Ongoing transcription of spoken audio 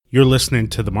You're listening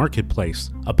to The Marketplace,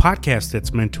 a podcast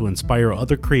that's meant to inspire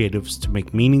other creatives to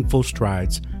make meaningful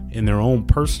strides in their own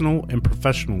personal and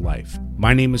professional life.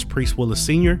 My name is Priest Willis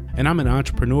Sr., and I'm an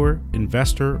entrepreneur,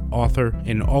 investor, author,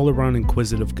 and all-around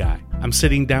inquisitive guy. I'm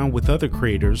sitting down with other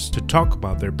creators to talk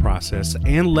about their process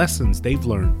and lessons they've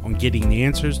learned on getting the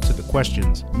answers to the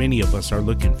questions many of us are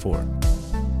looking for.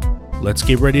 Let's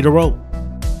get ready to roll.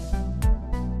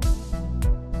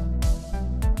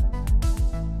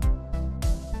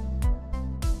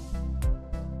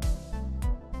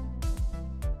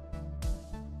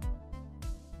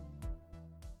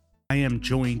 I am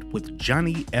joined with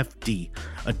Johnny FD,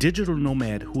 a digital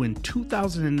nomad who in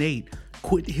 2008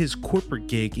 quit his corporate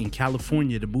gig in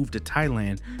California to move to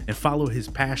Thailand and follow his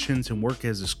passions and work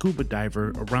as a scuba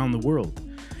diver around the world.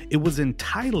 It was in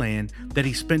Thailand that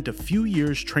he spent a few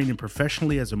years training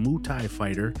professionally as a Muay Thai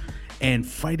fighter and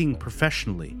fighting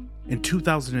professionally. In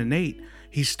 2008,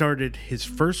 he started his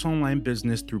first online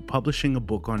business through publishing a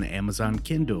book on Amazon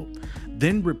Kindle,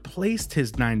 then replaced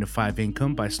his 9-to-5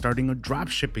 income by starting a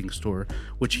dropshipping store,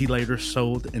 which he later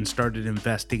sold and started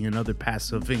investing in other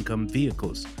passive income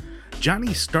vehicles.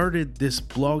 Johnny started this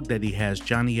blog that he has,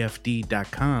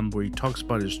 johnnyfd.com, where he talks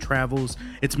about his travels.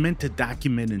 It's meant to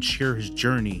document and share his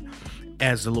journey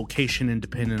as a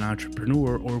location-independent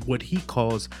entrepreneur, or what he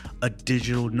calls a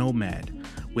digital nomad,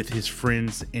 with his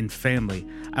friends and family.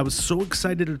 I was so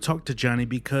excited to talk to Johnny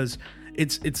because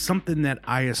it's something that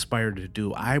I aspire to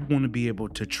do. I want to be able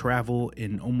to travel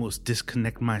and almost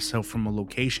disconnect myself from a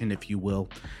location, if you will,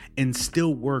 and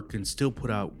still work and still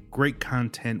put out great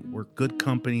content, work good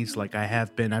companies like I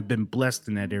have been. I've been blessed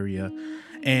in that area.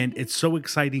 And it's so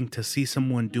exciting to see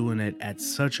someone doing it at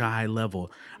such a high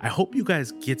level. I hope you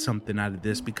guys get something out of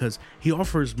this because he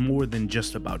offers more than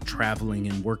just about traveling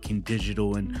and working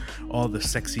digital and all the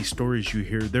sexy stories you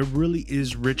hear. There really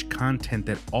is rich content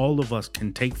that all of us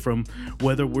can take from,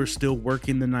 whether we're still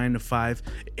working the 9-to-5.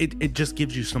 It just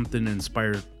gives you something to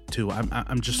inspire to.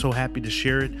 I'm just so happy to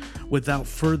share it. Without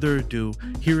further ado,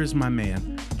 here is my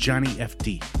man, Johnny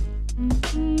FD.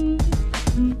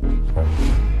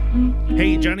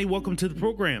 Hey, Johnny, welcome to the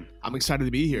program. I'm excited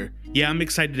to be here. Yeah, I'm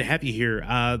excited to have you here.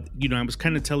 I was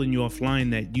kind of telling you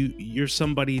offline that you're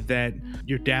somebody that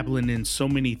you're dabbling in so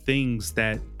many things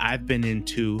that I've been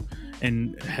into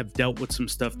and have dealt with some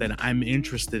stuff that I'm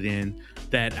interested in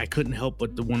that I couldn't help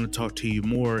but to want to talk to you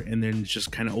more and then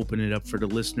just kind of open it up for the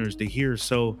listeners to hear.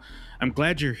 So I'm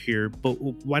glad you're here, but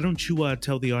why don't you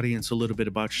tell the audience a little bit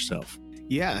about yourself?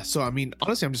 Yeah, so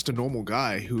honestly, I'm just a normal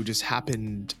guy who just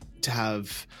happened to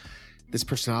have this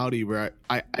personality where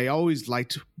I always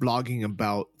liked blogging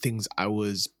about things I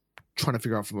was trying to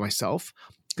figure out for myself,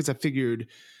 because I figured,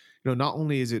 not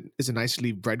only is it nice to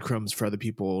leave breadcrumbs for other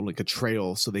people, like a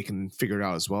trail, so they can figure it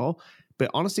out as well,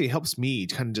 but honestly, it helps me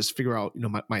to kind of just figure out,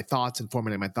 my thoughts and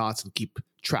formulate my thoughts and keep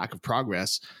track of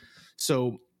progress.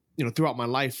 So, throughout my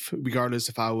life, regardless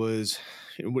if I was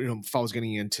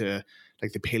getting into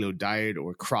like the paleo diet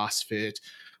or CrossFit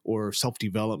or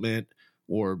self-development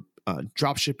or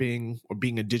drop shipping or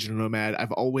being a digital nomad,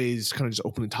 I've always kind of just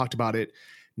openly talked about it.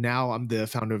 Now I'm the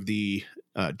founder of the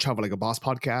Travel Like a Boss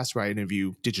podcast, where I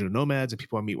interview digital nomads and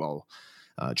people I meet while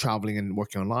traveling and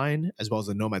working online, as well as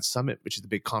the Nomad Summit, which is the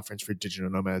big conference for digital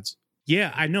nomads.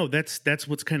 Yeah, I know. That's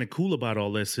what's kind of cool about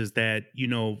all this is that,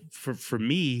 for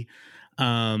me,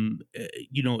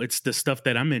 it's the stuff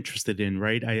that I'm interested in,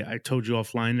 right? I told you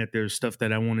offline that there's stuff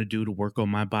that I want to do to work on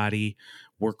my body,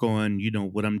 work on,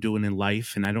 what I'm doing in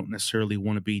life. And I don't necessarily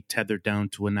want to be tethered down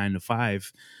to a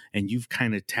 9-to-5. And you've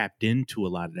kind of tapped into a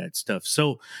lot of that stuff.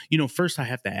 So, first I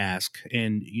have to ask,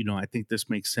 and, I think this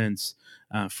makes sense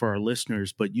for our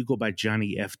listeners, but you go by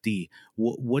Johnny FD.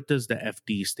 What does the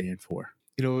FD stand for?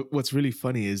 What's really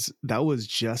funny is that was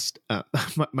just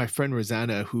my friend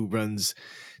Rosanna, who runs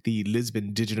the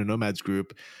Lisbon Digital Nomads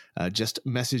group, just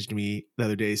messaged me the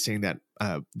other day saying that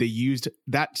they used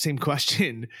that same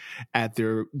question at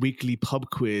their weekly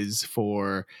pub quiz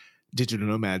for digital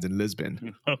nomads in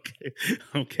Lisbon.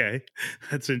 Okay.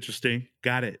 That's interesting.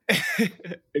 Got it.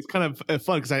 It's kind of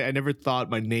fun because I never thought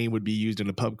my name would be used in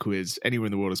a pub quiz anywhere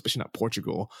in the world, especially not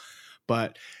Portugal.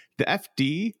 But the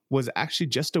FD was actually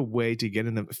just a way to get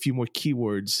in a few more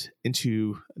keywords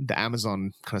into the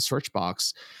Amazon kind of search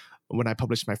box when I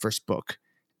published my first book.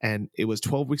 And it was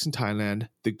 12 Weeks in Thailand,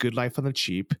 The Good Life on the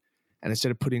Cheap. And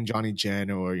instead of putting Johnny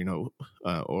Jen or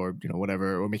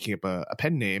whatever, or making up a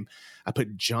pen name, I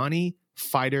put Johnny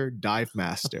Fighter Dive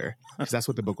Master, because that's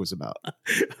what the book was about.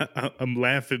 I'm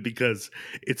laughing because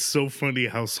it's so funny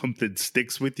how something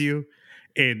sticks with you.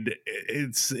 And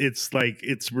it's like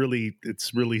it's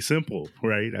really simple,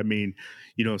 right? I mean,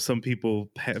 some people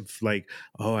have like,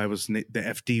 oh, the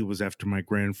FD was after my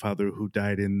grandfather who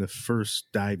died in the first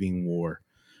diving war,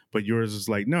 but yours is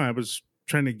like, no, I was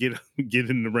trying to get get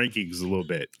in the rankings a little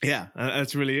bit. Yeah,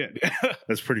 that's really it.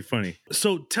 That's pretty funny.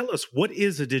 So tell us, what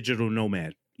is a digital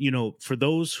nomad? For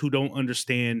those who don't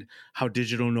understand how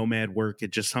digital nomad work,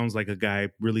 it just sounds like a guy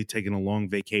really taking a long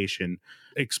vacation.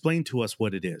 Explain to us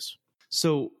what it is.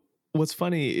 So what's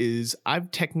funny is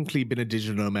I've technically been a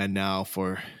digital nomad now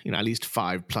for, at least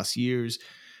 5+ years.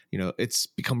 It's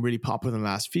become really popular in the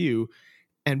last few.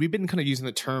 And we've been kind of using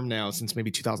the term now since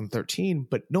maybe 2013,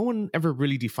 but no one ever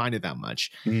really defined it that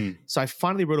much. So I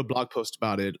finally wrote a blog post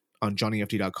about it on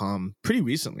johnnyfd.com pretty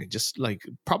recently, just like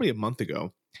probably a month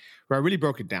ago, where I really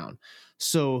broke it down.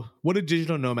 So what a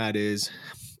digital nomad is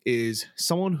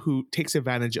someone who takes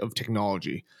advantage of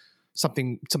technology,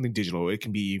 something digital. It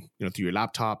can be, through your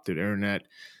laptop, through the internet,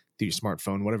 through your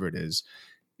smartphone, whatever it is.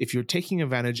 If you're taking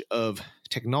advantage of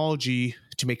technology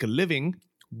to make a living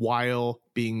while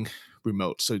being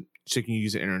remote, so you can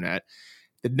use the internet,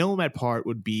 the nomad part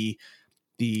would be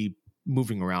the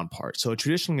moving around part. So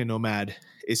traditionally, a nomad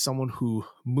is someone who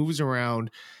moves around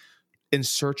in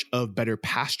search of better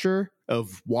pasture,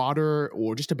 of water,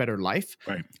 or just a better life.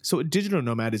 Right. So a digital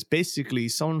nomad is basically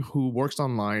someone who works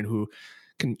online, who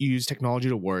can use technology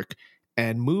to work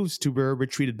and moves to where we're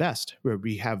treated best, where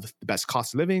we have the best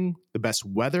cost of living, the best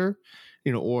weather,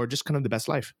 or just kind of the best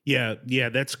life. Yeah,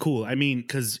 that's cool. I mean,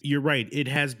 because you're right. It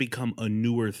has become a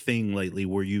newer thing lately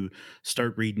where you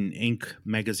start reading Inc.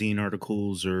 magazine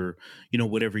articles or,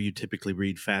 whatever you typically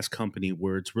read, Fast Company,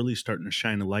 where it's really starting to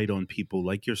shine a light on people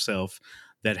like yourself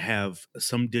that have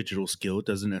some digital skill. It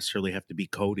doesn't necessarily have to be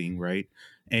coding, right?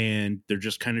 And they're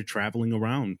just kind of traveling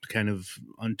around, kind of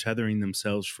untethering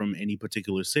themselves from any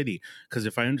particular city. Because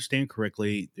if I understand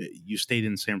correctly, you stayed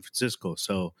in San Francisco.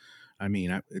 So, I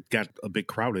mean, it got a bit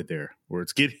crowded there, or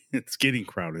it's getting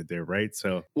crowded there, right?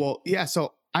 So, well, yeah.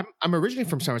 So I'm originally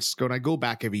from San Francisco, and I go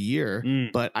back every year,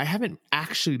 but I haven't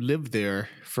actually lived there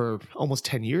for almost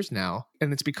 10 years now,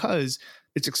 and it's because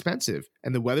it's expensive,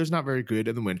 and the weather's not very good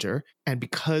in the winter, and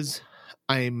because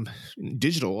I'm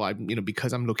digital,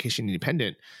 because I'm location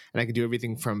independent, and I can do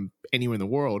everything from anywhere in the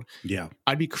world. Yeah,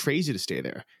 I'd be crazy to stay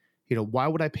there. Why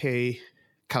would I pay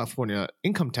California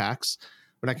income tax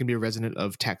when I can be a resident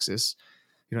of Texas,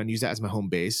 and use that as my home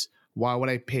base? Why would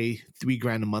I pay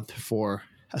 $3,000 a month for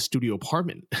a studio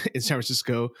apartment in San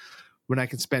Francisco when I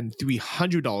can spend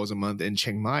 $300 a month in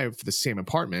Chiang Mai for the same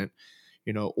apartment?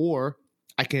 Or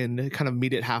I can kind of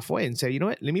meet it halfway and say, you know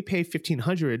what, let me pay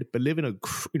 $1,500, but live in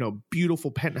a beautiful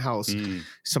penthouse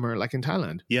somewhere like in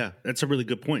Thailand. Yeah, that's a really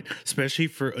good point, especially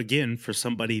for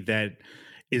somebody that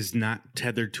is not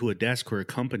tethered to a desk or a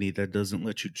company that doesn't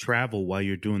let you travel while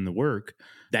you're doing the work.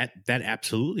 That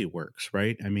absolutely works,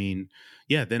 right? I mean,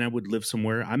 yeah, then I would live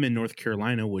somewhere. I'm in North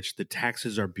Carolina, which the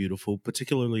taxes are beautiful,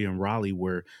 particularly in Raleigh,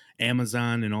 where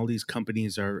Amazon and all these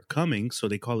companies are coming. So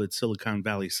they call it Silicon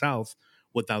Valley South,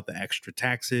 without the extra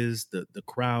taxes, the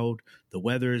crowd, the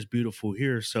weather is beautiful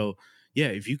here. So yeah,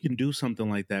 if you can do something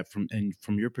like that from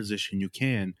your position, you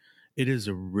can. It is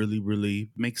a really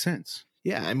makes sense.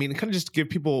 Yeah, I mean, kind of just give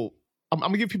people. I'm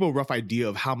gonna give people a rough idea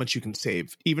of how much you can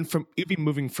save, even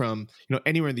moving from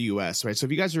anywhere in the U.S. Right. So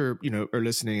if you guys are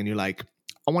listening and you're like,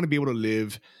 I want to be able to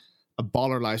live a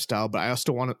baller lifestyle, but I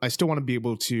still want to be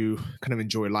able to kind of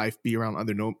enjoy life, be around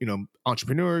other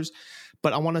entrepreneurs,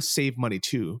 but I want to save money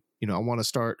too. I want to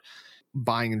start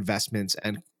buying investments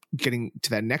and getting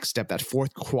to that next step, that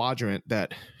fourth quadrant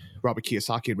that Robert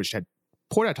Kiyosaki and Rich Dad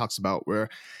Poor Dad talks about, where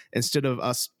instead of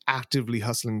us actively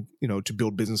hustling, to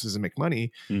build businesses and make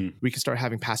money, we can start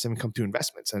having passive income through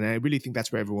investments. And I really think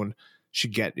that's where everyone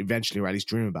should get eventually, or at least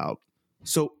dream about.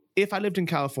 So if I lived in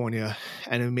California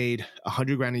and I made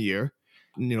 $100,000 a year,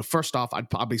 first off, I'd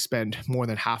probably spend more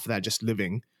than half of that just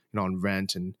living, on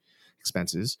rent and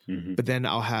expenses. But then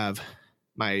I'll have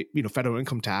my, federal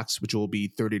income tax, which will be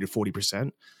 30 to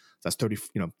 40%. That's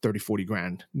 40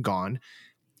 grand gone.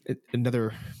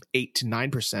 Another 8 to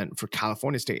 9% for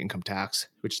California state income tax,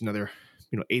 which is another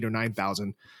 8 or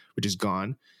 9,000, which is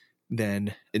gone.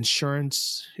 Then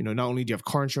insurance, not only do you have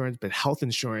car insurance, but health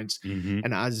insurance.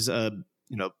 And as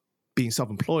being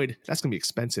self-employed, that's gonna be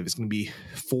expensive. It's gonna be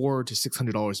 $400 to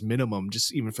 $600 minimum,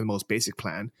 just even for the most basic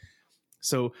plan.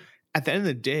 So at the end of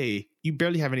the day, you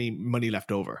barely have any money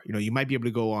left over. You might be able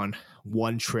to go on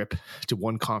one trip to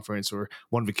one conference or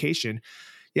one vacation.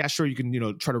 Yeah, sure, you can,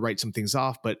 try to write some things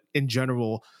off, but in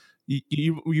general,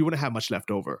 you wouldn't have much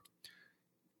left over.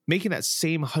 Making that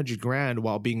same $100,000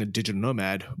 while being a digital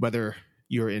nomad, whether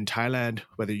you're in Thailand,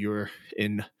 whether you're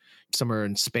in, somewhere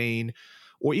in Spain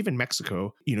or even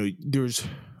Mexico, there's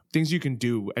things you can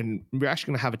do. And we're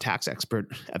actually going to have a tax expert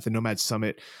at the Nomad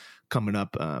Summit coming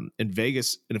up in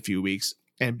Vegas in a few weeks.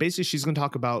 And basically, she's going to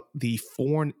talk about the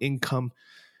Foreign Income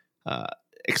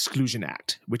Exclusion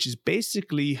Act, which is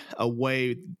basically a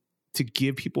way to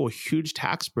give people a huge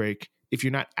tax break if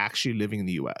you're not actually living in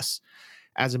the US.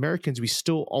 As Americans, we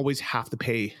still always have to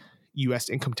pay US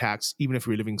income tax, even if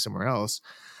we're living somewhere else.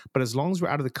 But as long as we're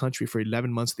out of the country for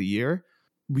 11 months of the year,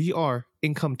 we are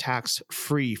income tax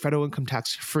free, federal income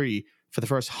tax free for the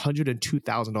first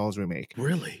 $102,000 we make.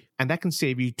 Really? And that can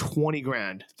save you 20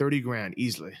 grand, 30 grand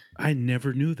easily. I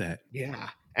never knew that. Yeah.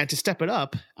 And to step it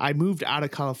up, I moved out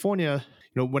of California,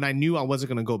 when I knew I wasn't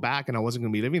going to go back and I wasn't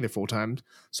going to be living there full time.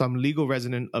 So I'm a legal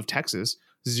resident of Texas,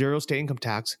 0 state income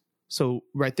tax. So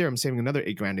right there, I'm saving another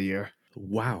 8 grand a year.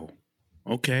 Wow.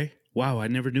 Okay. Wow. I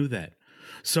never knew that.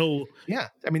 So yeah,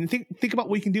 I mean, think about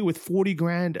what you can do with 40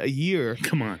 grand a year.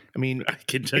 Come on. I mean, I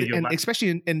can tell you, and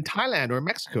especially in Thailand or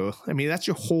Mexico. I mean, that's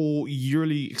your whole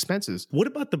yearly expenses. What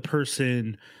about the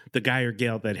person, the guy or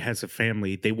gal that has a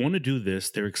family? They want to do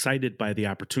this. They're excited by the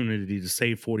opportunity to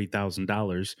save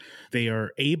 $40,000. They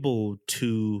are able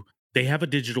to. They have a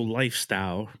digital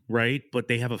lifestyle, right? But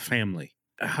they have a family.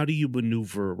 How do you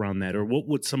maneuver around that, or what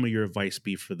would some of your advice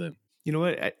be for them? You know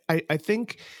what? I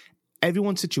think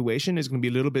everyone's situation is going to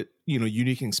be a little bit,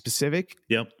 unique and specific.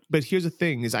 Yep. But here's the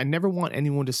thing is I never want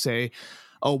anyone to say,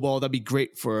 oh, well, that'd be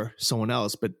great for someone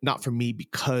else, but not for me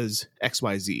because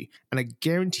XYZ. And I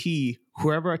guarantee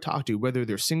whoever I talk to, whether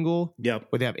they're single, yep,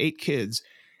 or they have 8 kids,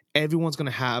 everyone's going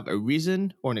to have a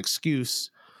reason or an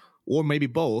excuse or maybe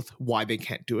both why they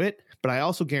can't do it. But I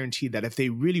also guarantee that if they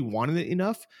really wanted it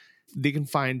enough, they can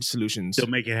find solutions. They'll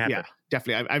make it happen. Yeah,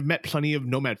 definitely. I've met plenty of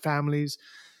nomad families,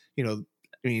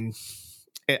 I mean,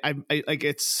 I like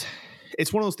it's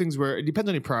one of those things where it depends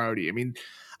on your priority. I mean,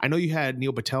 I know you had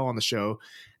Neil Patel on the show,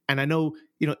 and I know,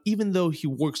 even though he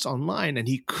works online and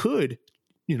he could,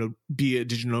 be a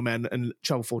digital nomad and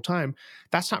travel full time,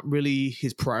 that's not really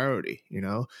his priority.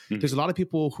 Mm-hmm. There's a lot of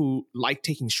people who like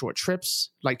taking short trips,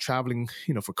 like traveling,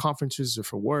 for conferences or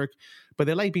for work, but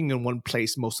they like being in one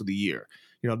place most of the year.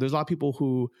 There's a lot of people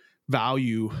who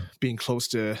value being close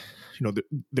to,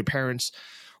 their parents,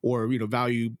 or,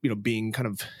 value, being kind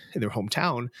of in their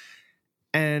hometown.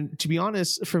 And to be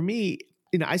honest, for me,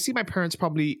 I see my parents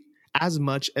probably as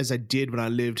much as I did when I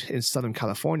lived in Southern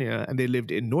California and they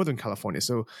lived in Northern California.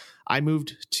 So I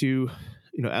moved to,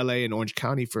 LA and Orange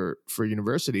County for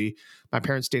university. My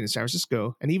parents stayed in San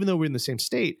Francisco. And even though we're in the same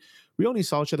state, we only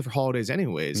saw each other for holidays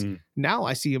anyways. Now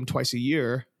I see them twice a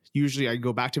year. Usually I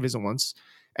go back to visit once,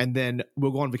 and then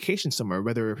we'll go on vacation somewhere,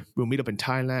 whether we'll meet up in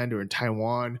Thailand or in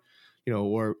Taiwan,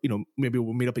 or, maybe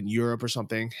we'll meet up in Europe or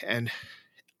something. And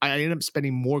I end up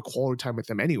spending more quality time with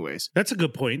them anyways. That's a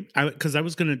good point. Because I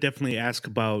was going to definitely ask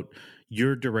about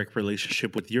your direct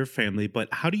relationship with your family, but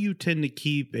how do you tend to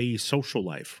keep a social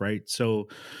life, right? So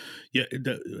yeah,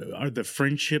 are the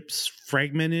friendships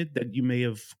fragmented that you may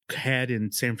have had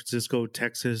in San Francisco,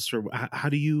 Texas, or how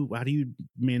do you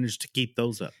manage to keep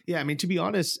those up? Yeah, I mean, to be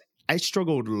honest, I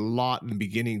struggled a lot in the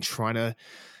beginning trying to,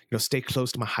 stay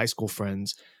close to my high school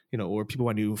friends, or people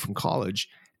I knew from college.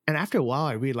 And after a while,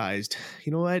 I realized,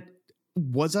 what?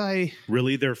 Was I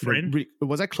really their friend?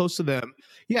 Was I close to them?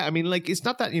 Yeah. I mean, like, it's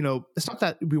not that, it's not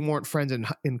that we weren't friends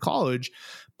in college,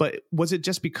 but was it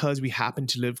just because we happened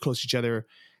to live close to each other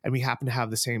and we happen to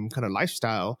have the same kind of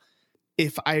lifestyle?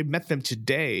 If I met them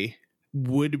today,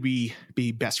 would we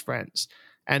be best friends?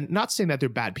 And not saying that they're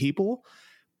bad people,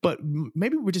 but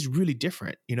maybe we're just really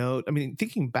different. I mean,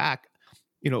 thinking back,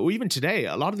 even today,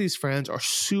 a lot of these friends are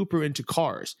super into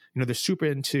cars. They're super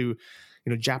into,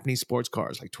 Japanese sports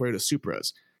cars like Toyota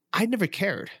Supras. I never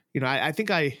cared. I think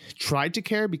I tried to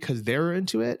care because they were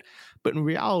into it. But in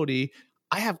reality,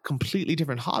 I have completely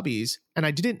different hobbies. And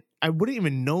I wouldn't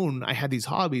even known I had these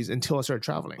hobbies until I started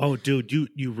traveling. Oh, dude, you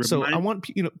remind, so I want,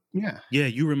 yeah. Yeah,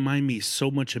 you remind me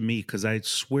so much of me, because I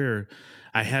swear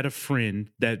I had a friend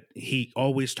that he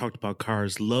always talked about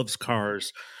cars, loves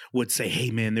cars, would say, hey,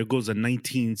 man, there goes a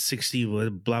 1960,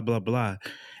 blah, blah, blah.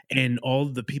 And all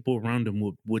the people around him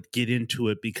would get into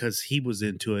it because he was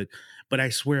into it. But I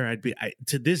swear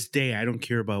to this day, I don't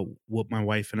care about what my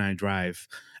wife and I drive.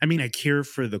 I mean, I care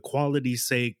for the quality's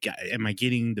sake. Am I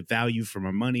getting the value for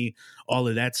my money? All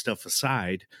of that stuff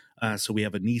aside. So we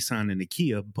have a Nissan and a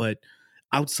Kia, but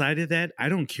outside of that, I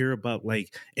don't care about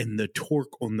and the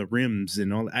torque on the rims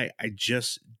and all. I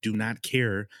just do not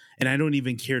care. And I don't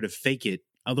even care to fake it.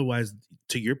 Otherwise,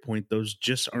 to your point, those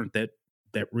just aren't that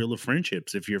real of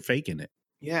friendships if you're faking it.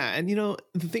 Yeah. And,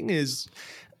 the thing is,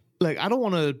 I don't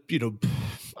want to,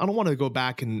 don't want to go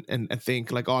back and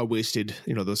think like, oh, I wasted,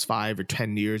 those 5 or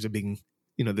 10 years of being,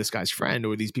 this guy's friend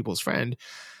or these people's friend.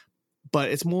 But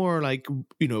it's more like,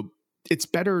 it's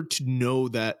better to know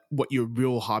that what your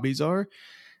real hobbies are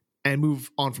and move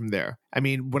on from there. I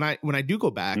mean, when I do go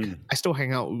back, I still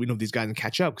hang out with these guys and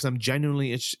catch up because I'm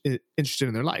genuinely interested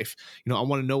in their life. I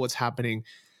want to know what's happening,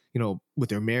 with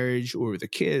their marriage or with their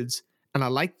kids, and I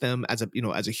like them as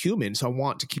a human, so I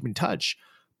want to keep in touch.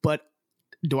 But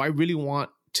do I really want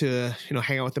to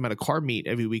hang out with them at a car meet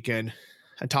every weekend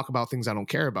and talk about things I don't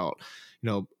care about?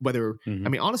 Whether I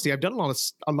mean, honestly, I've done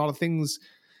a lot of things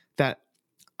that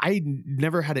I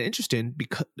never had an interest in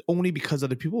because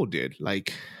other people did,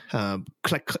 like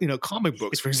comic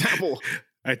books, for example.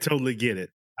 I totally get it.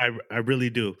 I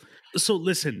really do. So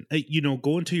listen,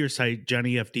 go into your site,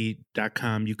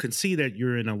 johnnyfd.com. You can see that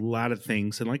you're in a lot of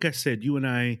things. And like I said, you and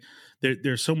I,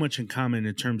 there's so much in common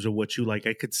in terms of what you like.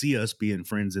 I could see us being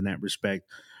friends in that respect.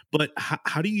 But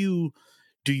how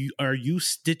are you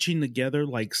stitching together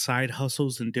like side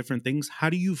hustles and different things?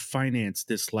 How do you finance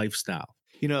this lifestyle?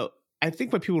 I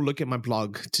think when people look at my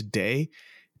blog today,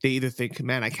 they either think,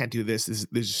 man, I can't do this. This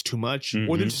is just too much.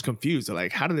 Or they're just confused. They're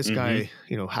like, how did this guy,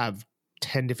 have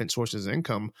 10 different sources of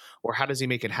income? Or how does he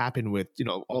make it happen with,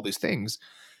 all these things?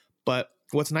 But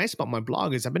what's nice about my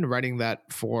blog is I've been writing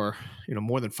that for,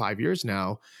 more than 5 years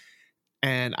now.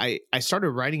 And I started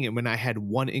writing it when I had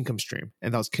one income stream,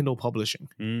 and that was Kindle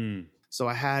publishing. So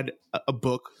I had a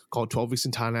book called 12 Weeks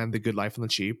in Thailand, The Good Life on the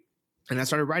Cheap. And I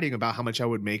started writing about how much I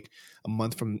would make a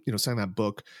month from, selling that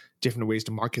book, different ways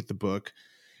to market the book,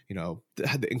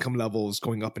 the income levels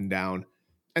going up and down.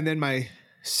 And then my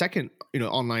second,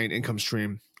 online income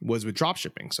stream was with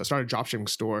dropshipping. So I started a dropshipping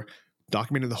store,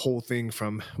 documented the whole thing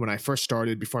from when I first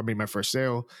started, before I made my first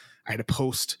sale. I had a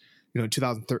post, in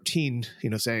 2013,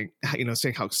 saying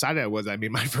how excited I was I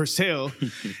made my first sale.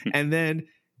 And then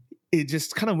it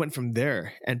just kind of went from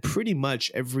there. And pretty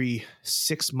much every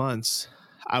 6 months,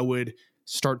 I would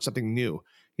start something new,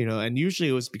 and usually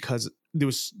it was because there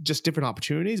was just different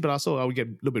opportunities, but also I would get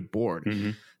a little bit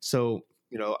bored. So,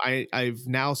 I've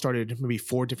now started maybe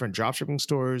 4 different dropshipping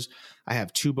stores. I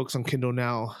have 2 books on Kindle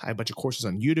now. I have a bunch of courses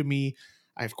on Udemy.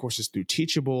 I have courses through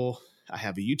Teachable. I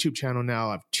have a YouTube channel now.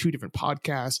 I have 2 different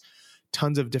podcasts,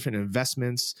 tons of different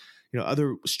investments,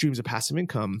 other streams of passive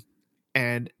income.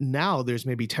 And now there's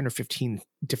maybe 10 or 15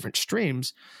 different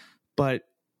streams, but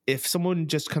if someone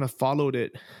just kind of followed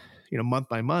it, month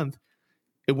by month,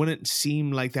 it wouldn't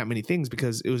seem like that many things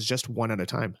because it was just one at a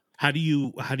time. How do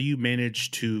you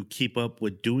manage to keep up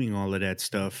with doing all of that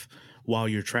stuff while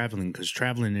you're traveling? Because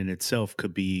traveling in itself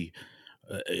could be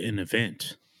an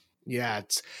event. Yeah,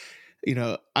 it's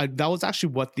that was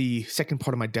actually what the second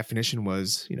part of my definition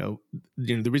was.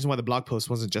 The reason why the blog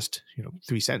post wasn't just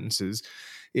 3 sentences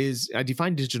is I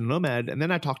defined digital nomad, and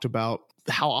then I talked about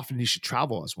how often you should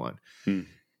travel as one.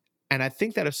 And I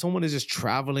think that if someone is just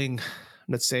traveling,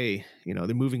 let's say,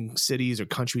 they're moving cities or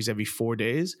countries every 4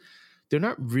 days, they're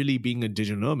not really being a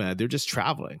digital nomad. They're just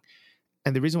traveling.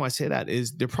 And the reason why I say that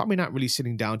is they're probably not really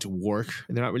sitting down to work,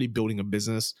 and they're not really building a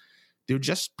business. They're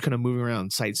just kind of moving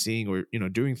around, sightseeing or,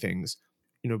 doing things.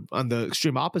 On the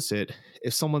extreme opposite,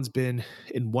 if someone's been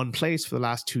in one place for the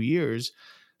last 2 years,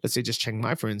 let's say just Chiang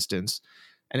Mai, for instance,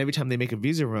 and every time they make a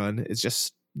visa run, it's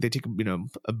just they take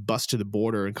a bus to the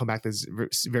border and come back this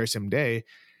very same day.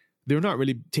 They're not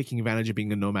really taking advantage of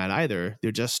being a nomad either.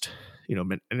 They're just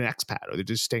an expat, or they're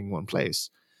just staying in one place.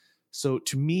 So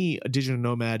to me, a digital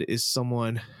nomad is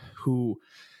someone who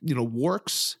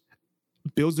works,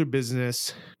 builds their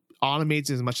business, automates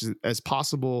as much as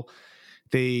possible.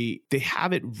 They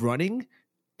have it running,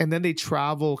 and then they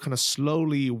travel kind of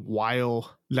slowly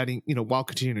while while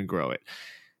continuing to grow it.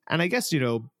 And I guess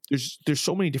there's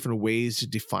so many different ways to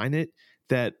define it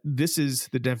that this is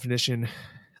the definition,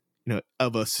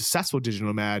 of a successful digital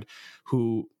nomad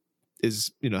who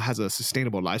is, has a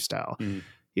sustainable lifestyle.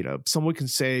 Someone can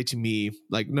say to me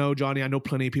like, no, Johnny, I know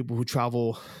plenty of people who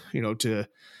travel, to,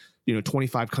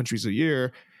 25 countries a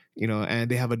year,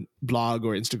 and they have a blog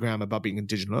or Instagram about being a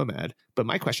digital nomad. But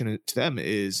my question to them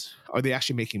is, are they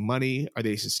actually making money? Are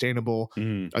they sustainable?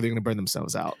 Are they going to burn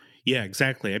themselves out? Yeah,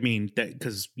 exactly. I mean, that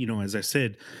because, as I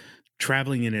said,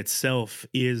 traveling in itself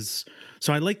is,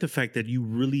 so I like the fact that you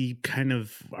really kind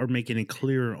of are making it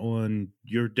clear on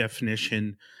your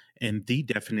definition and the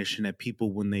definition that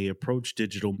people, when they approach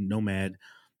digital nomad,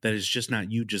 that is just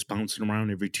not you just bouncing around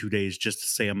every 2 days just to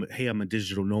say, I'm a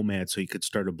digital nomad, so you could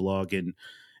start a blog and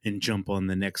jump on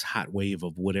the next hot wave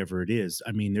of whatever it is.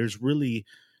 I mean, there's really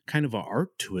kind of an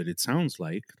art to it, it sounds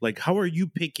like. Like, how are you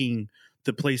picking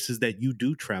the places that you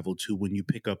do travel to when you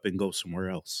pick up and go somewhere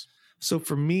else? So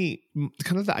for me,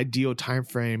 kind of the ideal time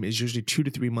frame is usually 2 to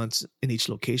 3 months in each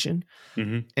location.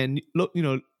 Mm-hmm. And look,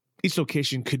 each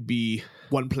location could be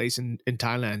one place in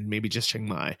Thailand, maybe just Chiang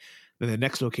Mai. Then the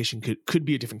next location could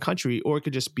be a different country, or it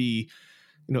could just be,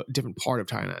 a different part of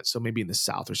Thailand. So maybe in the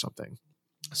south or something.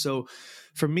 So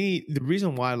for me, the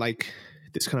reason why I like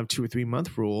this kind of 2 or 3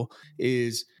 month rule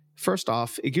is, first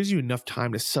off, it gives you enough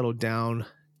time to settle down,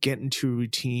 get into a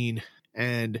routine,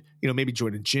 and maybe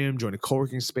join a gym, join a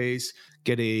co-working space,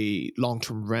 get a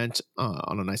long-term rent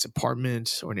on a nice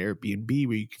apartment or an Airbnb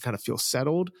where you can kind of feel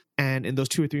settled. And in those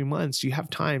 2 or 3 months, you have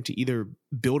time to either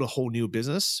build a whole new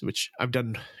business, which I've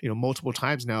done multiple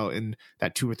times now in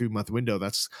that 2 or 3 month window.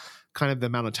 That's kind of the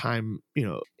amount of time,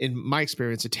 in my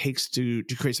experience, it takes to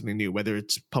create something new, whether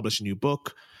it's publish a new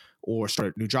book or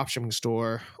start a new dropshipping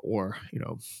store, or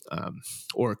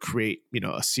or create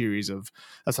a series of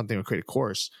something, or create a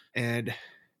course. And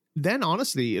then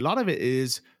honestly, a lot of it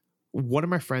is, what are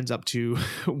my friends up to?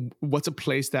 What's a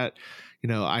place that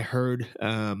I heard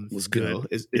was good,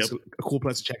 is a cool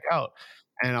place to check out,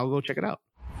 and I'll go check it out.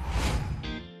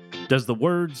 Does the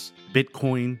words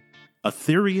Bitcoin,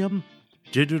 Ethereum,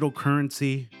 digital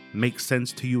currency make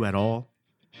sense to you at all?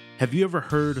 Have you ever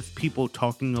heard of people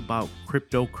talking about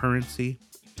cryptocurrency?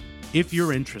 If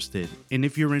you're interested, and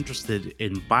if you're interested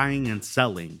in buying and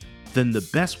selling, then the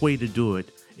best way to do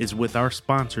it is with our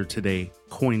sponsor today,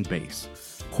 Coinbase.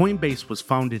 Coinbase was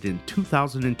founded in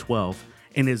 2012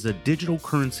 and is a digital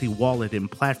currency wallet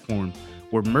and platform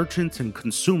where merchants and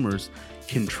consumers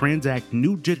can transact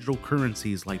new digital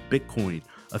currencies like Bitcoin,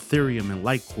 Ethereum, and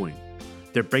Litecoin.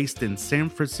 They're based in San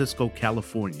Francisco,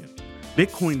 California.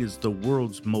 Bitcoin is the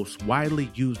world's most widely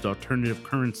used alternative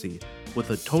currency with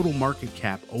a total market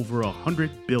cap over 100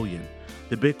 billion.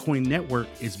 The Bitcoin network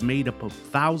is made up of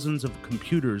thousands of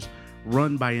computers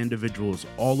run by individuals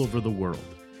all over the world.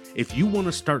 If you want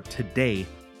to start today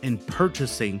in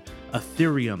purchasing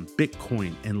Ethereum,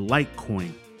 Bitcoin, and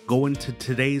Litecoin, go into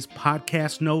today's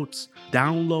podcast notes,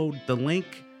 download the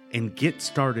link, and get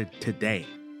started today.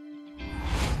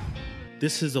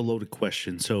 This is a loaded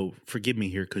question, so forgive me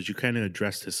here because you kind of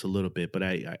addressed this a little bit, but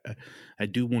I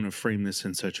do want to frame this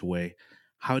in such a way.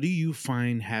 How do you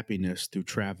find happiness through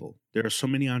travel? There are so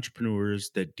many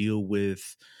entrepreneurs that deal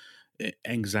with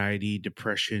anxiety,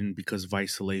 depression because of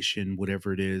isolation,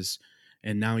 whatever it is,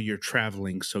 and now you're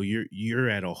traveling, so you're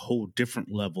at a whole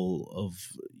different level of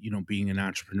being an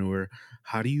entrepreneur.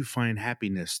 How do you find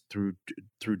happiness through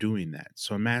doing that?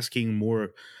 So I'm asking more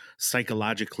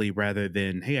psychologically rather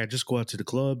than, hey, I just go out to the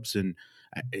clubs, and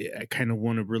I kind of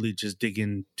want to really just dig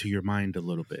into your mind a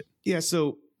little bit. Yeah.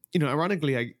 So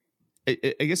ironically, I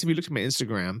guess if you look at my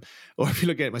Instagram, or if you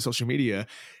look at my social media,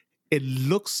 it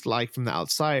looks like from the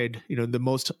outside,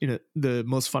 the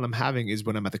most fun I'm having is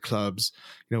when I'm at the clubs,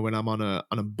 when I'm on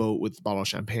a boat with a bottle of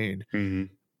champagne.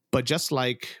 Mm-hmm. But just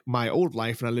like my old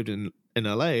life when I lived in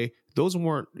LA, those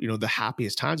weren't, the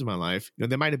happiest times of my life.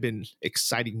 There might have been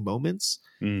exciting moments,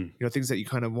 things that you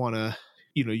kind of want to,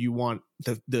 you want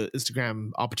the Instagram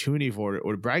opportunity for it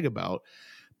or to brag about.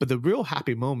 But the real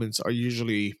happy moments are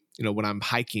usually, when I'm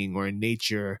hiking or in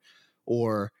nature,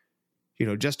 or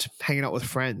just hanging out with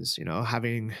friends,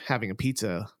 having a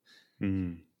pizza.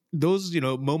 Those,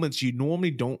 moments you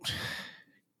normally don't,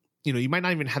 you might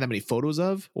not even have that many photos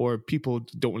of, or people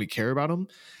don't really care about them.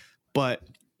 But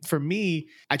for me,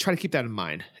 I try to keep that in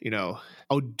mind.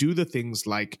 I'll do the things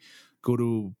like go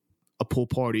to a pool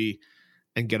party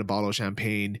and get a bottle of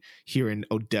champagne here in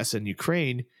Odessa in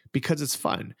Ukraine because it's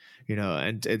fun,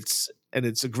 and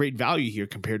it's a great value here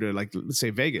compared to, like, let's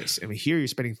say Vegas. I mean, here you're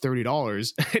spending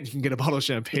 $30 and you can get a bottle of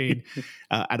champagne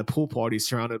at a pool party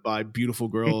surrounded by beautiful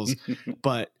girls.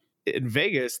 But in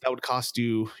Vegas, that would cost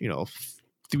you,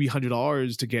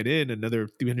 $300 to get in, another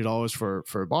 $300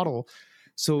 for a bottle.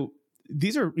 So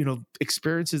these are,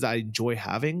 experiences I enjoy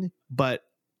having, but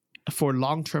for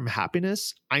long-term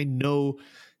happiness, I know,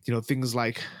 things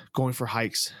like going for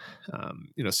hikes,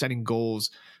 setting goals,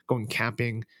 going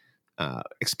camping,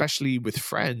 especially with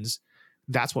friends,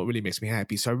 that's what really makes me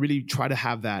happy. So I really try to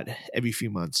have that every few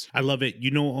months. I love it.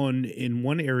 In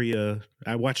one area,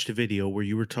 I watched a video where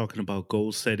you were talking about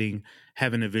goal setting,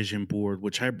 having a vision board,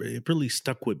 which it really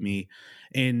stuck with me.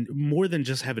 And more than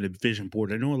just having a vision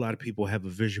board, I know a lot of people have a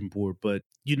vision board, but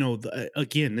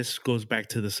again, this goes back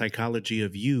to the psychology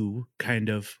of you. Kind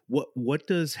of what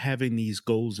does having these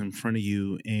goals in front of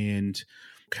you and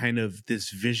kind of this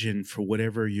vision for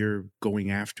whatever you're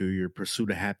going after, your pursuit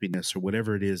of happiness or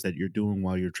whatever it is that you're doing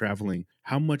while you're traveling,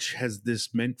 how much has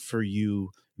this meant for you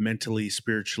mentally,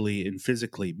 spiritually, and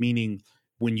physically? Meaning,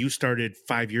 when you started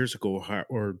 5 years ago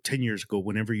or 10 years ago,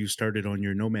 whenever you started on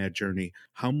your nomad journey,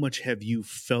 how much have you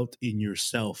felt in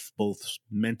yourself, both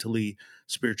mentally,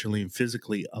 spiritually, and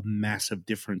physically, a massive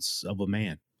difference of a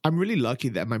man? I'm really lucky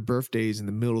that my birthday is in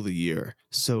the middle of the year.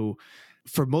 So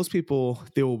for most people,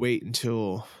 they will wait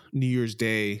until New Year's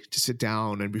Day to sit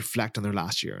down and reflect on their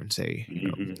last year and say,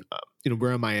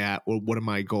 where am I at? Or what are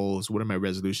my goals? What are my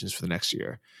resolutions for the next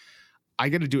year? I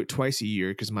got to do it twice a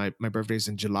year because my birthday is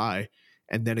in July.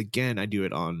 And then again, I do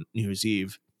it on New Year's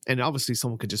Eve. And obviously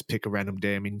someone could just pick a random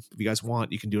day. I mean, if you guys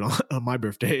want, you can do it on my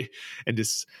birthday and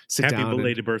just sit down. Happy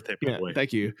belated birthday, by the way.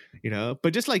 Thank you.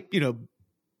 But just like,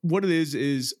 what it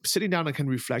is sitting down and kind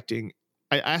of reflecting.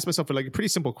 I asked myself a pretty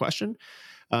simple question,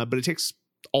 but it takes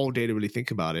all day to really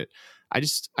think about it.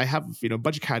 I have, a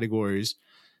bunch of categories,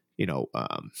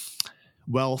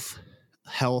 wealth,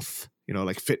 health,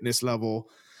 like fitness level,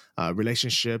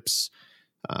 relationships,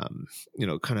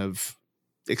 kind of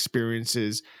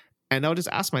experiences. And I'll just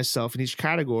ask myself in each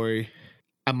category,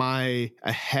 am I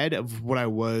ahead of what I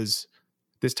was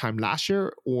this time last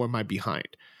year, or am I behind?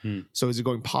 So is it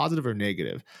going positive or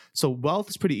negative? So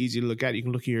wealth is pretty easy to look at. You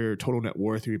can look at your total net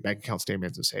worth or your bank account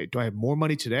statements and say, do I have more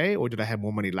money today, or did I have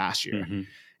more money last year?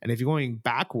 And if you're going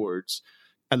backwards,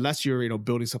 unless you're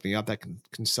building something up that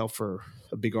can sell for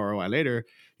a big ROI later,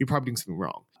 you're probably doing something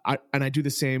wrong. I do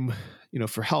the same,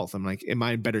 for health. I'm like, am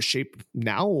I in better shape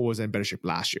now, or was I in better shape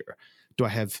last year?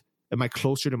 Am I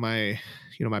closer to my,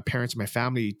 my parents and my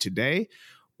family today,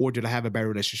 or did I have a better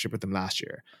relationship with them last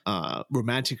year?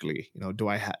 Romantically,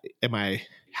 am I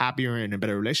happier in a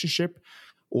better relationship,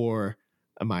 or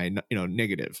am I,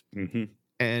 negative?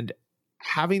 And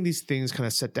having these things kind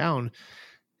of set down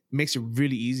makes it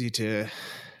really easy to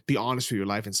be honest with your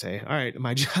life and say, all right, am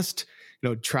I just,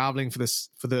 traveling for the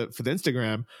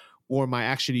Instagram, or am I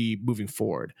actually moving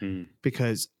forward?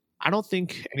 Because I don't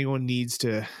think anyone needs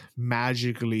to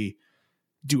magically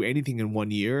do anything in 1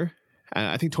 year.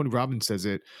 I think Tony Robbins says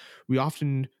it. We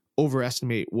often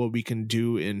overestimate what we can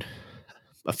do in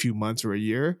a few months or a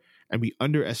year, and we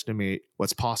underestimate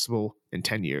what's possible in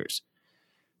 10 years.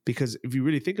 Because if you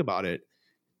really think about it,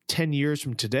 10 years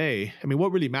from today, I mean,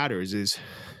 what really matters is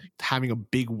having a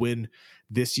big win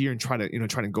this year and trying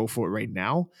to go for it right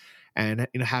now, and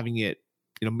having it,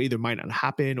 either might not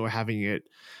happen, or having it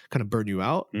kind of burn you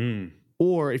out.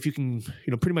 Or if you can,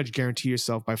 pretty much guarantee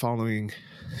yourself by following,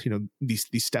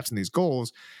 these steps and these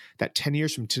goals, that 10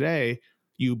 years from today,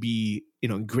 you'll be,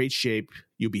 in great shape,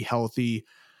 you'll be healthy,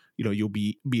 you'll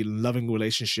be in a loving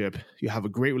relationship, you have a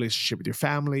great relationship with your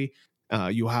family,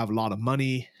 you'll have a lot of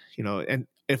money, and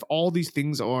if all these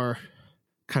things are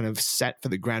kind of set for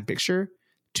the grand picture,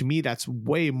 to me, that's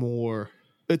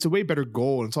it's a way better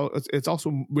goal. And it's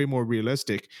also way more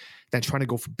realistic than trying to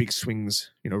go for big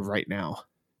swings, right now.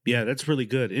 Yeah, that's really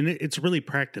good. And it's really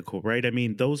practical, right? I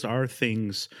mean, those are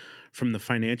things from the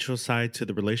financial side to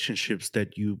the relationships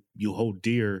that you hold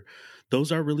dear.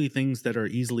 Those are really things that are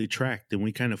easily tracked. And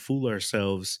we kind of fool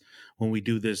ourselves when we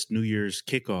do this New Year's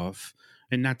kickoff.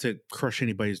 And not to crush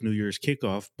anybody's New Year's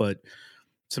kickoff, but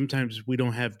sometimes we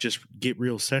don't have just get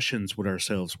real sessions with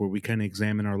ourselves where we kind of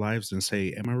examine our lives and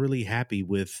say, am I really happy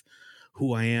with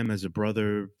who I am as a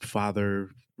brother, father,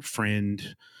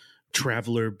 friend,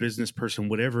 traveler, business person,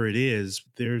 whatever it is?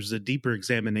 There's a deeper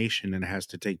examination that has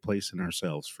to take place in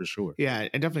ourselves, for sure. Yeah,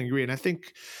 I definitely agree. And I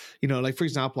think, like, for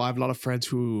example, I have a lot of friends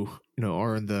who,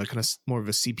 are in the kind of more of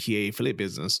a CPA affiliate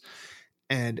business.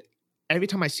 And every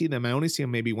time I see them, I only see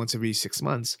them maybe once every 6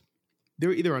 months.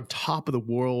 They're either on top of the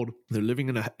world, they're living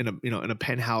in a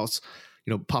penthouse,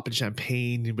 popping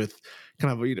champagne with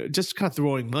kind of, just kind of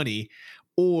throwing money,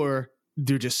 or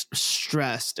they're just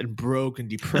stressed and broke and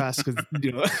depressed because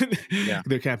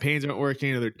their campaigns aren't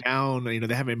working, or they're down,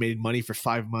 they haven't made money for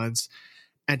 5 months.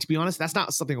 And to be honest, that's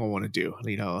not something I want to do.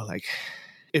 Like,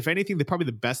 if anything, probably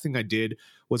the best thing I did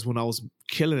was when I was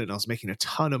killing it and I was making a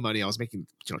ton of money. I was making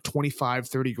 25,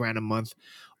 30 grand a month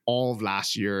all of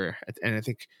last year. And I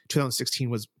think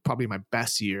 2016 was probably my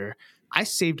best year. I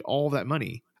saved all of that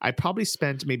money. I probably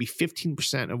spent maybe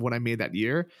 15% of what I made that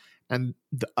year, and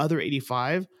the other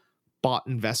 85 bought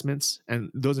investments,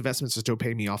 and those investments are still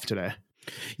paying me off today.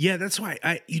 Yeah, that's why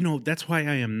I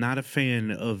am not a fan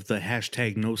of the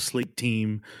hashtag no sleep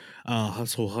team,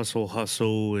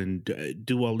 hustle, and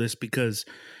do all this, because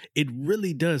it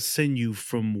really does send you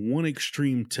from one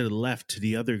extreme to the left to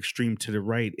the other extreme to the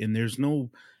right, and there's no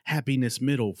happiness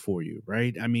middle for you,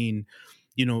 right? I mean,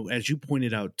 as you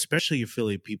pointed out, especially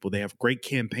affiliate people, they have great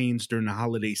campaigns during the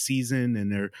holiday season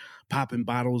and they're popping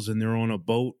bottles and they're on a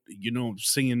boat,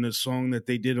 singing the song that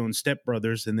they did on Step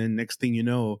Brothers. And then next thing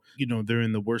they're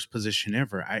in the worst position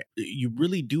ever. You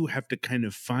really do have to kind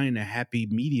of find a happy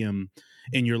medium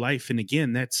in your life. And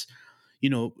again, that's,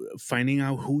 finding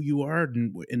out who you are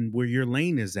and where your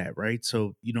lane is at, right?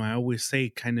 So, I always say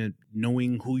kind of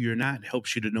knowing who you're not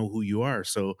helps you to know who you are.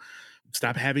 So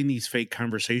stop having these fake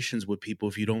conversations with people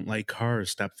if you don't like cars.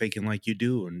 Stop faking like you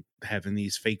do and having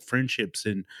these fake friendships.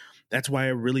 And that's why I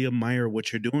really admire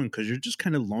what you're doing, because you're just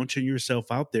kind of launching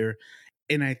yourself out there.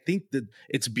 And I think that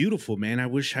it's beautiful, man. I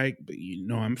wish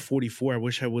I'm 44. I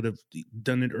wish I would have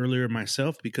done it earlier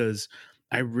myself, because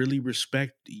I really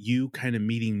respect you kind of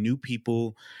meeting new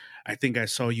people. I think I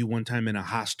saw you one time in a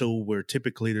hostel where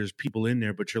typically there's people in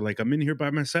there, but you're like, I'm in here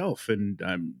by myself and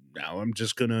I'm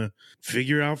just going to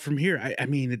figure out from here. I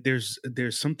mean, there's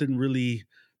something really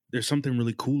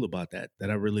cool about that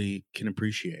I really can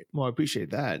appreciate. Well, I appreciate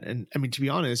that. And I mean, to be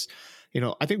honest,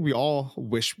 I think we all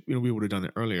wish, we would have done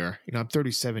it earlier. I'm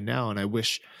 37 now, and I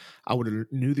wish I would have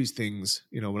knew these things,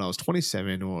 when I was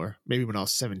 27 or maybe when I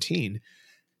was 17.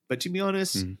 But to be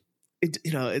honest,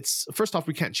 it's first off,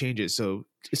 we can't change it. So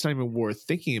it's not even worth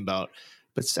thinking about.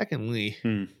 But secondly,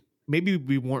 maybe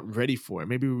we weren't ready for it.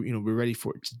 Maybe, we're ready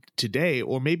for it today,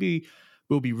 or maybe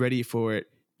we'll be ready for it,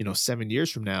 7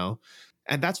 years from now.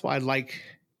 And that's why I like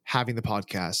having the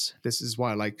podcast. This is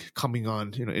why I like coming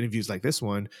on, interviews like this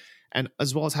one, and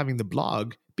as well as having the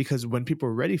blog, because when people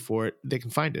are ready for it, they can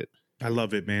find it. I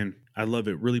love it, man. I love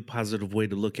it. Really positive way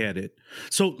to look at it.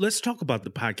 So let's talk about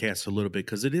the podcast a little bit,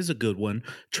 because it is a good one.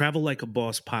 Travel Like a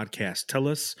Boss podcast. Tell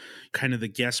us kind of the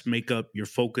guest makeup. You're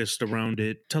focused around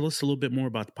it. Tell us a little bit more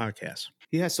about the podcast.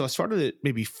 Yeah, so I started it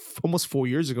maybe almost 4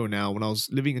 years ago now, when I was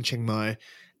living in Chiang Mai, and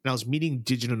I was meeting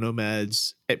digital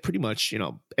nomads at pretty much,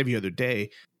 every other day.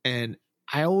 And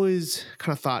I always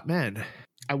kind of thought, man,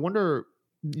 I wonder,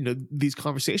 these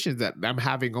conversations that I'm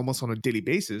having almost on a daily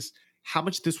basis, how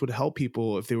much this would help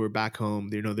people if they were back home,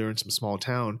 they're in some small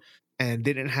town and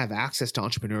they didn't have access to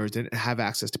entrepreneurs, they didn't have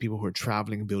access to people who are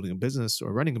traveling and building a business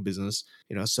or running a business,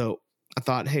 So I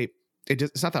thought, hey,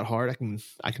 it's not that hard.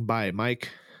 I can buy a mic,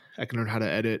 I can learn how to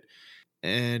edit,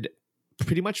 and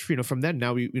pretty much, from then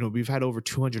now we've had over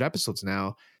 200 episodes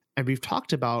now, and we've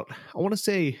talked about, I want to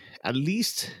say at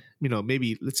least,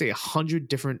 maybe let's say 100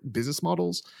 different business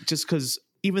models. Just because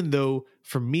even though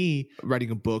for me,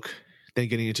 writing a book, then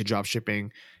getting into drop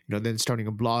shipping, then starting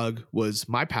a blog was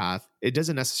my path, it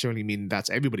doesn't necessarily mean that's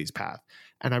everybody's path.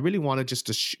 And I really wanted just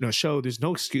to show there's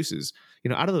no excuses.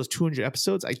 Out of those 200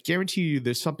 episodes, I guarantee you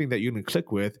there's something that you're going to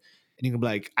click with and you can be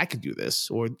like, I can do this,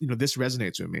 or, this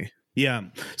resonates with me. Yeah.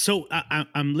 So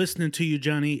I'm listening to you,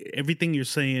 Johnny. Everything you're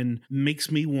saying makes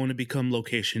me want to become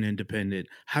location independent.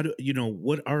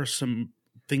 What are some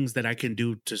things that I can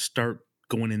do to start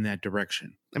going in that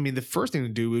direction? I mean, the first thing to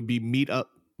do would be meet up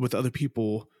with other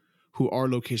people who are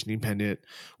location independent,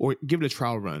 or give it a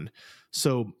trial run.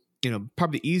 So,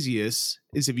 probably the easiest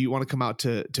is if you want to come out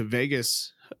to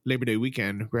Vegas Labor Day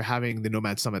weekend. We're having the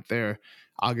Nomad Summit there,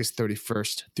 August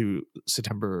 31st through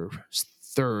September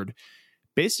 3rd.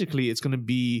 Basically, it's going to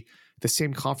be the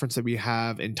same conference that we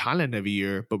have in Thailand every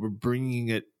year, but we're bringing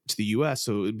it to the US.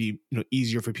 So it'd be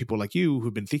easier for people like you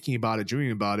who've been thinking about it,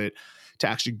 dreaming about it, to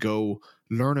actually go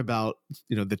learn about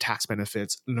the tax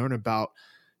benefits, learn about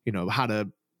how to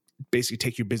basically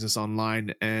take your business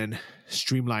online and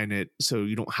streamline it so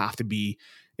you don't have to be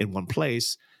in one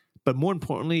place. But more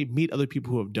importantly, meet other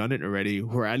people who have done it already,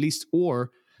 who are at least,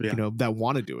 that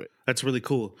want to do it. That's really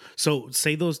cool. So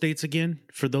say those dates again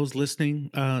for those listening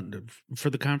for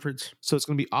the conference. So it's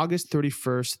going to be August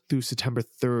 31st through September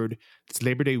 3rd. It's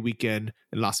Labor Day weekend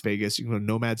in Las Vegas. You can go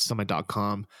to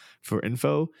nomadsummit.com for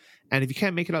info. And if you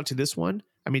can't make it out to this one,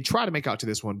 try to make out to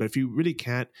this one. But if you really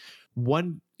can't,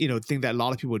 one thing that a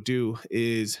lot of people do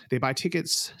is they buy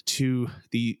tickets to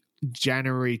the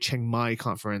January Chiang Mai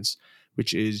conference,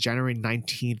 which is January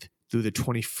 19th through the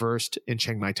 21st in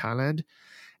Chiang Mai, Thailand.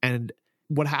 And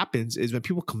what happens is when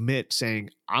people commit saying,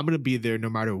 I'm going to be there no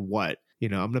matter what, I'm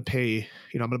going to pay,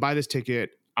 I'm going to buy this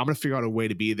ticket, I'm going to figure out a way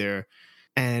to be there.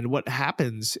 And what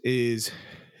happens is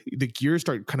the gears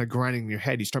start kind of grinding in your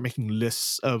head. You start making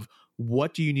lists of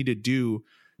what do you need to do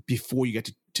before you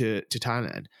get to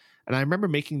Thailand. And I remember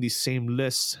making these same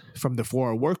lists from the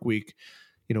 4-hour work week,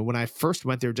 when I first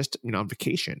went there just, on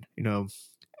vacation,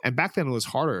 and back then it was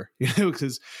harder,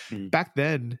 because back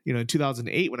then, in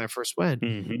 2008, when I first went,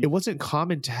 it wasn't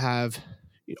common to have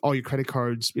all your credit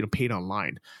cards, paid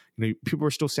online. People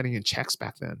were still sending in checks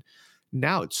back then.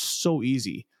 Now it's so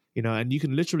easy, and you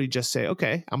can literally just say,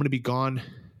 okay, I'm going to be gone,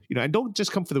 and don't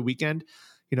just come for the weekend.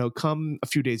 Come a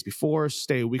few days before,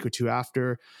 stay a week or two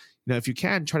after. If you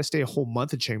can, try to stay a whole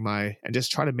month in Chiang Mai and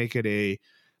just try to make it a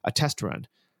test run.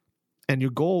 And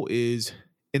your goal is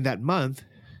in that month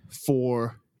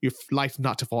for your life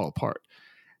not to fall apart.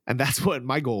 And that's what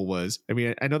my goal was. I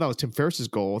mean, I know that was Tim Ferriss's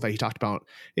goal that he talked about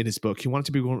in his book. He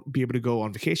wanted to be able to go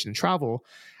on vacation and travel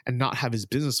and not have his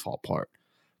business fall apart.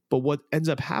 But what ends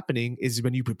up happening is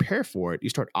when you prepare for it, you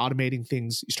start automating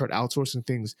things, you start outsourcing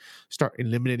things, start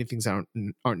eliminating things that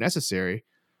aren't necessary.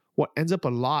 What ends up a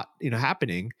lot,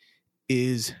 happening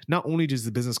is not only does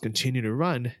the business continue to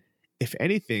run, if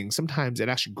anything, sometimes it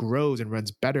actually grows and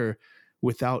runs better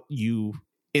without you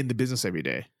in the business every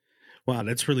day. Wow,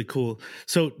 that's really cool.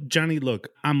 So, Johnny, look,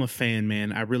 I'm a fan,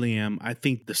 man. I really am. I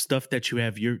think the stuff that you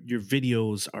have, your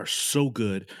videos are so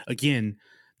good. Again,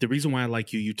 the reason why I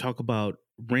like you talk about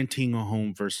renting a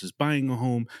home versus buying a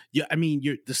home. Yeah, I mean,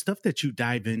 the stuff that you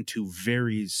dive into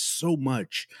varies so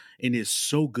much and is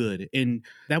so good. And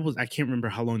that was, I can't remember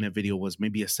how long that video was,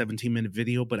 maybe a 17-minute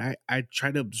video, but I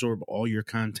try to absorb all your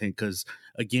content because,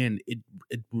 again,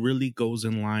 it really goes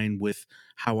in line with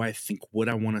how I think, what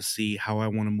I want to see, how I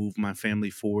want to move my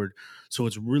family forward. So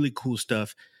it's really cool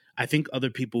stuff. I think other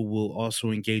people will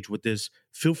also engage with this.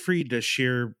 Feel free to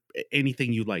share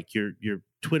anything you like. Your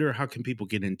Twitter, how can people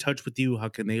get in touch with you? How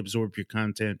can they absorb your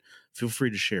content? Feel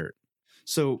free to share it.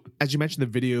 So as you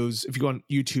mentioned, the videos, if you go on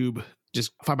YouTube,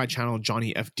 just find my channel,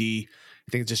 Johnny FD.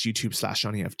 I think it's just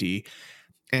YouTube/Johnny FD.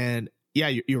 And yeah,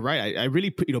 you're right. I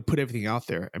really put everything out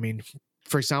there. I mean,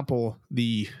 for example,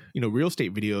 the, real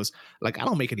estate videos, like I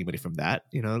don't make any money from that.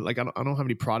 Like I don't have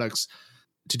any products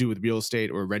to do with real estate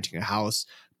or renting a house.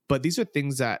 But these are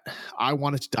things that I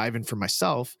wanted to dive in for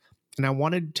myself. And I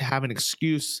wanted to have an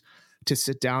excuse to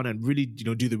sit down and really,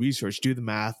 do the research, do the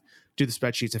math, do the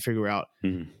spreadsheets and figure out,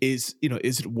 is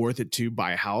it worth it to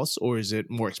buy a house or is it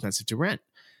more expensive to rent?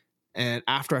 And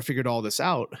after I figured all this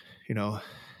out,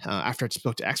 after I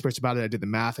spoke to experts about it, I did the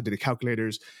math, I did the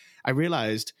calculators, I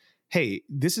realized, hey,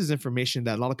 this is information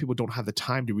that a lot of people don't have the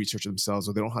time to research themselves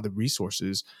or they don't have the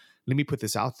resources. Let me put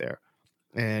this out there.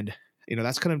 And,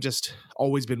 that's kind of just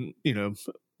always been,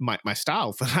 my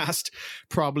style for the last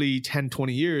probably 10,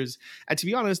 20 years. And to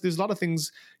be honest, there's a lot of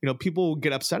things, people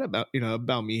get upset about,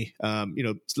 about me. A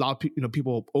lot of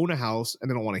people own a house and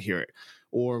they don't want to hear it.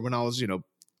 Or when I was,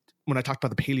 when I talked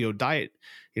about the paleo diet,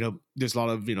 there's a lot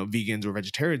of, vegans or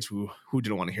vegetarians who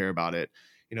didn't want to hear about it,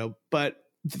 but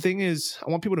the thing is, I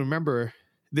want people to remember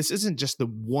this isn't just the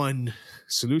one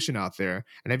solution out there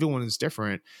and everyone is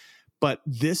different, but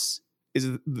this is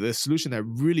the solution that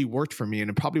really worked for me and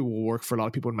it probably will work for a lot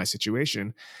of people in my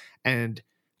situation. And,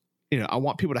 I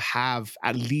want people to have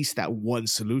at least that one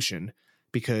solution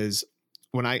because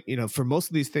when I, for most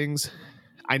of these things,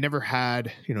 I never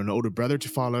had, an older brother to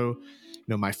follow.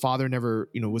 My father never,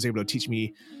 was able to teach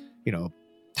me,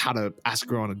 how to ask a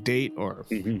girl on a date or,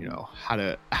 how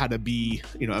to be,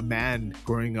 a man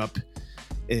growing up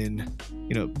in,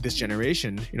 this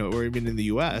generation, or even in the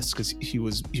US, because he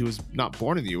was not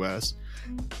born in the US.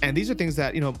 And these are things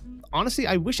that, honestly,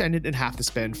 I wish I didn't have to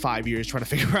spend 5 years trying to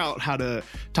figure out how to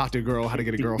talk to a girl, how to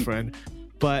get a girlfriend.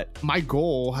 But my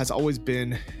goal has always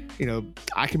been,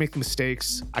 I can make the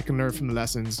mistakes. I can learn from the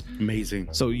lessons. Amazing.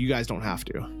 So you guys don't have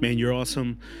to. Man, you're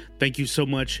awesome. Thank you so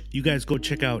much. You guys go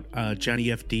check out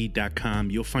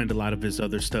johnnyfd.com. You'll find a lot of his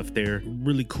other stuff there.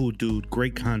 Really cool dude.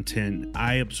 Great content.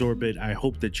 I absorb it. I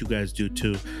hope that you guys do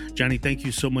too. Johnny, thank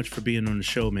you so much for being on the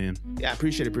show, man. Yeah, I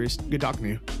appreciate it, Bruce. Good talking to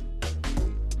you.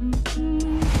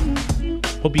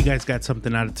 Hope you guys got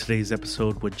something out of today's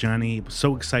episode with Johnny. It was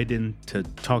so exciting to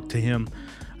talk to him.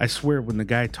 I swear when the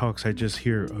guy talks, I just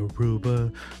hear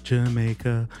Aruba,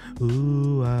 Jamaica,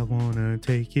 ooh, I wanna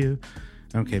take you.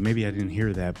 Okay, maybe I didn't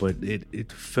hear that, but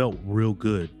it felt real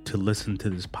good to listen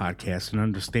to this podcast and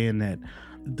understand that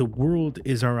the world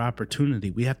is our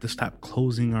opportunity. We have to stop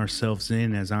closing ourselves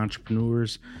in as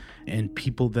entrepreneurs and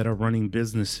people that are running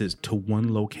businesses to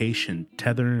one location,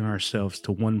 tethering ourselves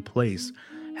to one place.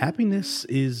 Happiness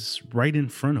is right in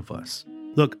front of us.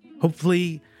 Look,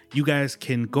 hopefully you guys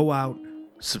can go out,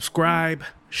 subscribe,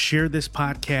 share this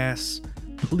podcast.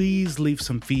 Please leave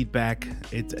some feedback.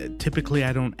 Typically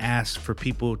I don't ask for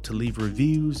people to leave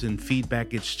reviews and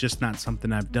feedback. It's just not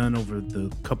something I've done over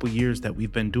the couple years that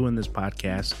we've been doing this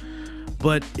podcast.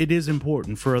 But it is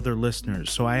important for other listeners.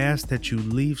 So I ask that you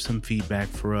leave some feedback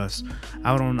for us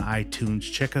out on iTunes.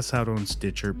 Check us out on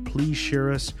Stitcher. Please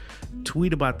share us.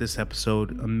 Tweet about this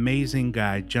episode. Amazing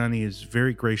guy. Johnny is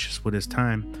very gracious with his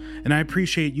time. And I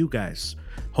appreciate you guys.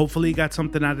 Hopefully you got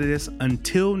something out of this.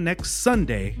 Until next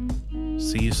Sunday,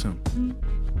 see you soon.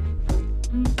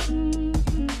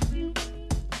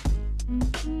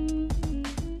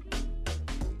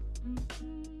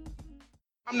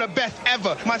 I'm the best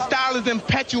ever. My style is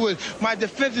impetuous. My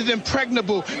defense is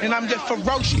impregnable. And I'm just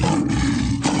ferocious.